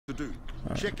to do.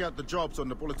 Right. Check out the jobs on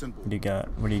the bulletin board. What do you got?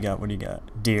 What do you got? What do you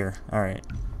got? Deer. Alright.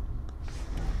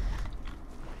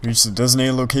 Reach the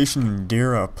designated location and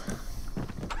deer up.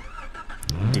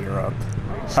 Deer up.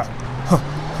 Ha! Ha!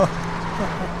 Ha!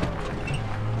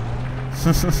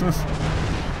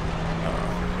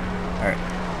 Alright.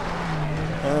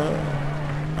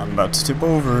 I'm about to tip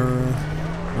over.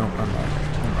 No, I'm not.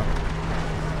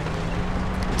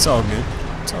 It's all good.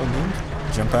 It's all good.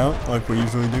 Jump out like we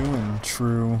usually do in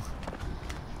true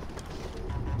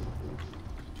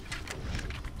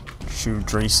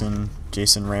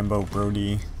Jason Rambo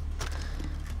Brody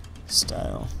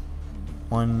style.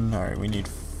 One, alright, we need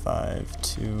 5,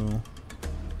 2.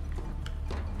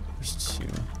 There's 2.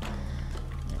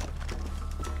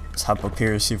 Let's hop up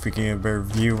here to see if we can get a better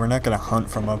view. We're not gonna hunt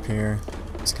from up here.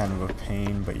 It's kind of a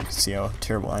pain, but you can see how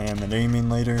terrible I am at aiming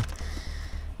later.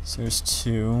 So there's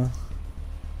 2.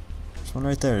 There's one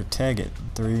right there. Tag it.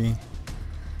 3.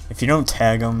 If you don't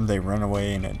tag them, they run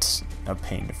away, and it's a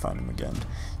pain to find them again.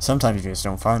 Sometimes you just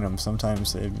don't find them.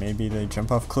 Sometimes maybe they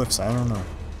jump off cliffs. I don't know.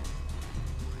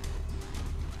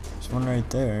 There's one right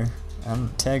there. I'm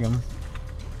gonna tag him.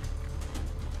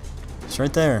 It's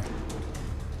right there.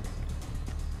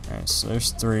 Alright, so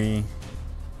there's 3,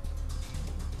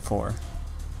 4.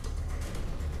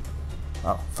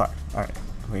 Oh, 5. Alright,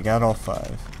 we got all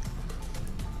 5.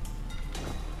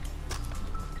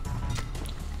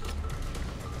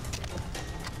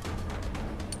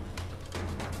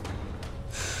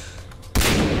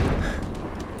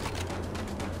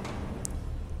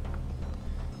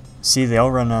 See, they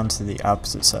all run onto the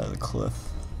opposite side of the cliff.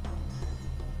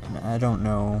 And I don't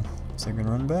know if they're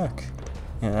gonna run back.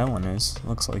 Yeah, that one is.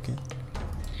 Looks like it.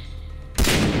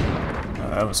 Oh,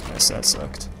 that was nice. That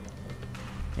sucked.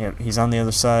 Yep, he's on the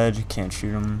other side. Can't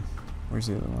shoot him. Where's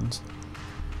the other ones?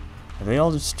 Are they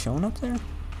all just chilling up there?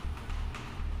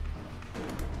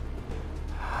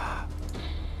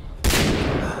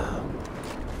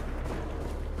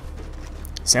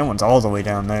 See, that one's all the way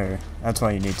down there. That's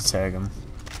why you need to tag him.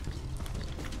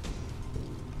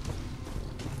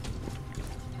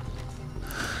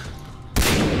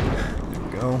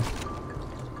 Go.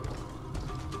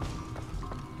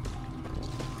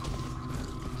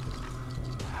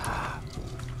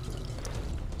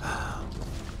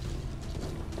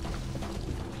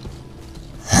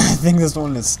 I think this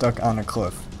one is stuck on a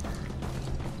cliff.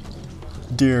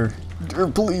 Deer. Deer,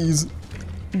 please.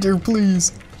 Deer,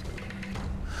 please.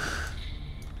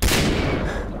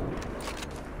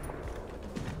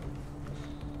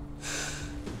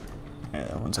 Yeah,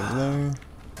 that one's over there.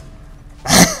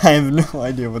 I have no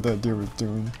idea what that deer was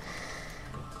doing.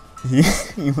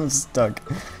 He was stuck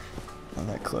on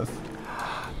that cliff.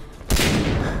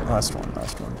 Last one,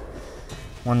 last one.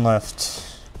 One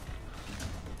left.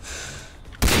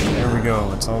 There we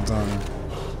go, it's all done.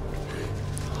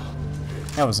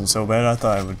 That wasn't so bad. I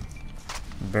thought I would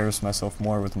embarrass myself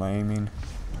more with my aiming.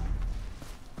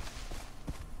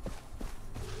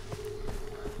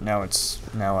 Now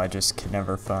I just can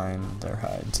never find their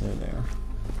hides. They're there.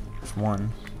 There's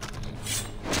one.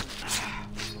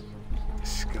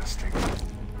 Disgusting.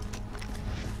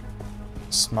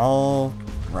 Small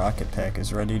rocket pack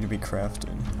is ready to be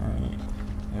crafted. Alright.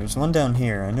 There's one down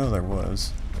here. I know there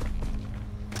was.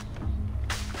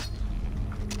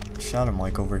 Shot him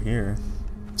like over here.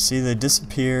 See, they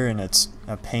disappear and it's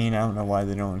a pain. I don't know why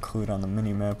they don't include on the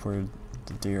mini-map where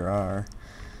the deer are.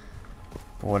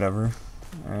 But whatever.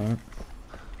 Alright.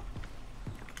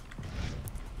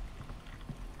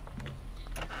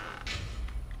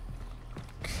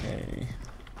 Okay.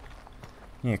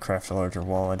 Need to craft a larger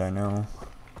wallet, I know.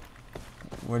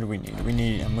 What do we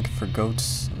need? I'm looking for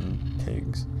goats and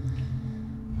pigs.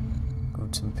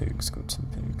 Goats and pigs, goats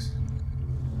and pigs.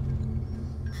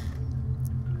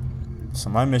 So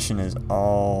my mission is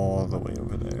all the way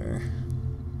over there.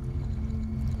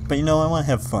 But you know, I want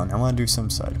to have fun. I want to do some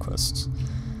side quests.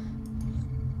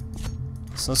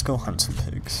 So let's go hunt some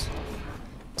pigs.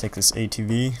 Take this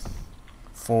ATV,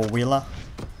 4-wheeler.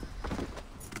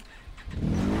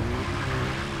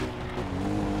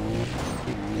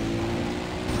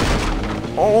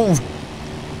 Oh!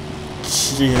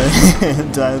 Shit,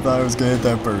 I thought I was gonna hit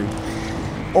that bird.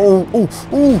 Oh, oh,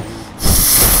 oh!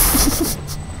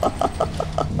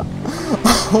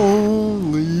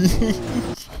 Holy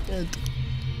shit.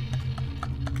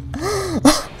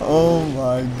 Oh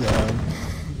my god.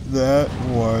 That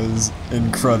was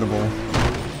incredible.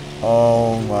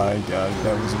 Oh my god,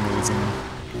 that was amazing.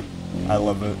 I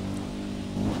love it.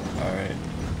 Alright.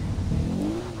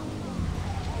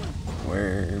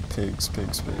 Where? Pigs,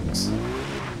 pigs, pigs.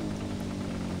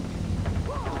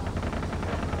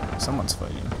 Someone's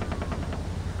fighting.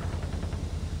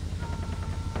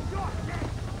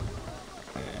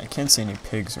 can't see any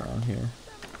pigs around here.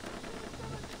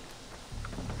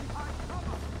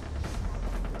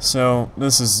 So,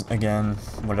 this is, again,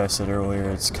 what I said earlier.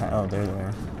 It's kind of... Oh, there they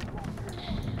are.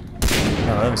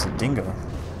 No, that was a dingo.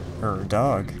 Or a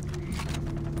dog.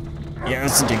 Yeah,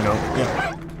 it's a dingo.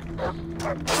 Yeah.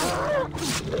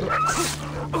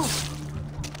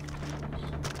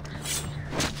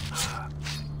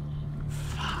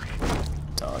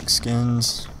 Dog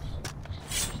skins.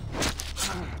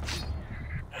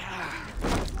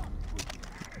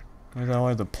 Where the hell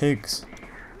are the pigs?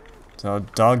 So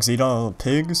dogs eat all the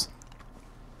pigs?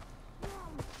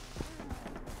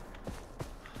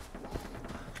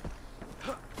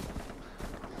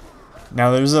 Now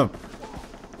there's a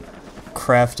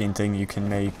crafting thing you can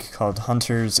make called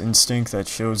Hunter's Instinct that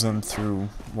shows them through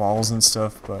walls and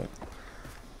stuff, but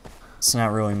it's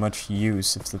not really much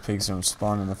use if the pigs don't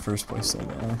spawn in the first place like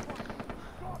that.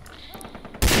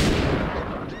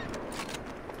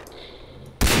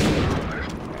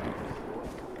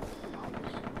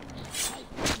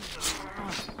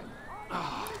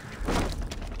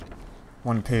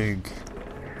 One pig.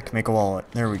 I can make a wallet.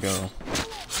 There we go.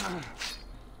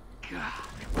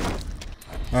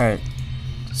 Alright.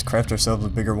 Let's craft ourselves a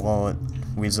bigger wallet.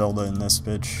 We Zelda in this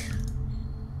bitch.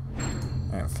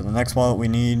 Alright, for the next wallet we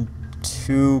need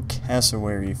 2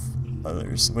 cassowary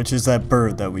feathers, which is that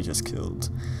bird that we just killed.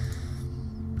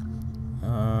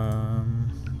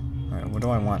 Alright, what do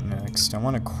I want next? I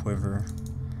want a quiver.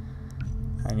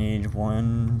 I need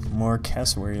 1 more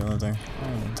cassowary leather.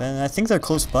 I think they're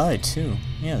close by too.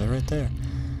 Yeah, they're right there.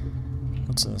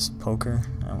 What's this? Poker?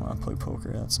 I don't want to play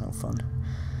poker. That's no fun.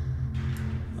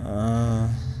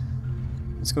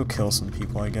 Let's go kill some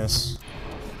people, I guess.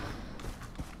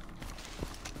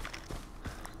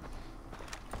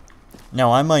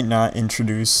 Now, I might not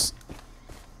introduce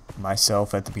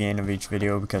myself at the beginning of each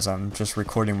video because I'm just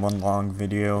recording one long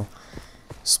video,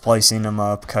 splicing them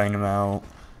up, cutting them out,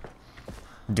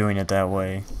 doing it that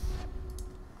way.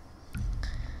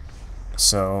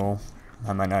 So,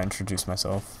 I might not introduce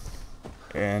myself.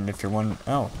 And if you're one...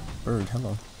 Oh, bird,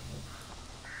 hello.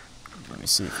 Let me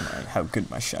see if how good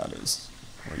my shot is.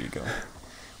 Where do you go?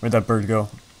 Where'd that bird go?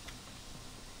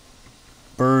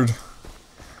 Bird.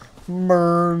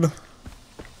 Bird.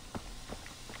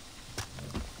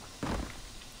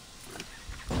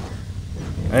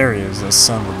 There he is, that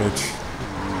son of a bitch.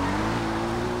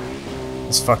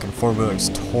 This fucking 4-wheeler's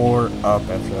tore up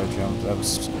after that jump. That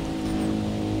was...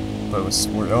 But it was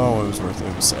worth... Oh, it was worth it.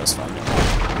 It was satisfying.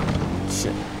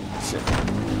 Shit. Shit.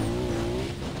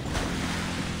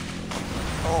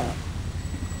 Oh.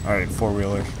 Alright,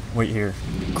 4-wheeler. Wait here.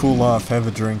 Cool off. Have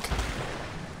a drink.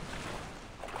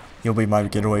 You'll be my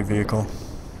getaway vehicle.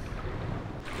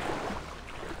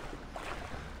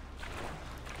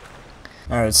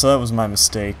 Alright, so that was my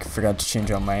mistake. Forgot to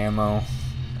change out my ammo.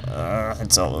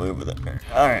 It's all over there.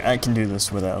 Alright, I can do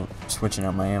this without switching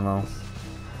out my ammo.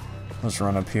 Let's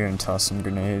run up here and toss some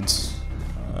grenades.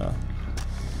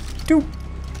 Doop!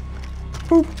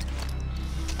 Boop!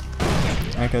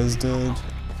 That guy's dead.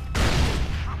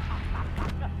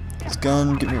 His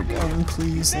gun, give me your gun,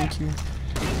 please, thank you.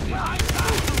 I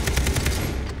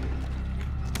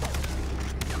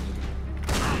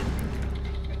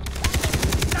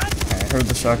heard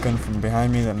the shotgun from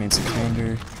behind me, that means a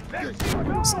commander.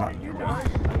 It's not near me.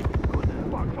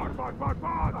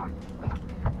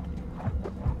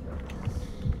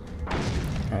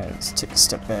 Alright, let's take a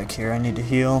step back here. I need to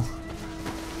heal.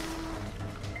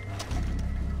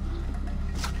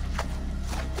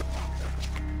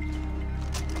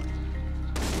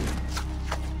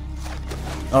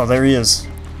 Oh, there he is.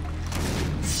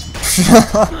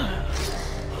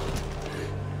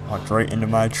 Walked right into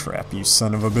my trap, you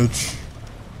son of a bitch.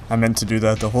 I meant to do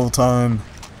that the whole time.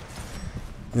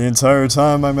 The entire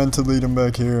time I meant to lead him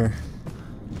back here.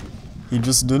 He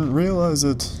just didn't realize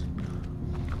it.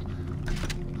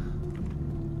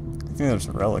 I think there's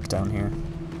a relic down here.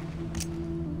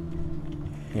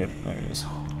 Yep, there it is.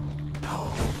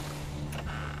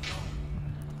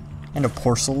 And a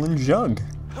porcelain jug.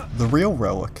 The real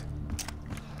relic.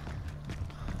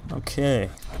 Okay.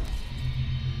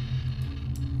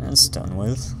 That's done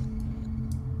with.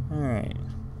 Alright.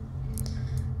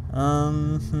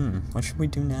 What should we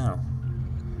do now?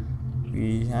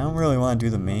 I don't really want to do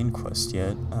the main quest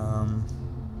yet.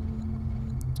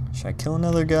 Should I kill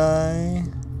another guy?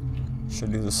 Should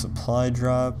I do the supply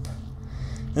drop?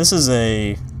 This is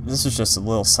just a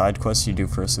little side quest you do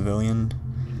for a civilian.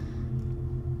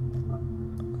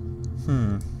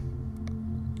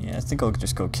 Yeah, I think I'll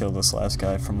just go kill this last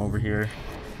guy from over here.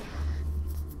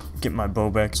 Get my bow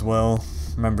back as well.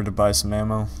 Remember to buy some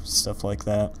ammo, stuff like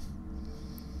that.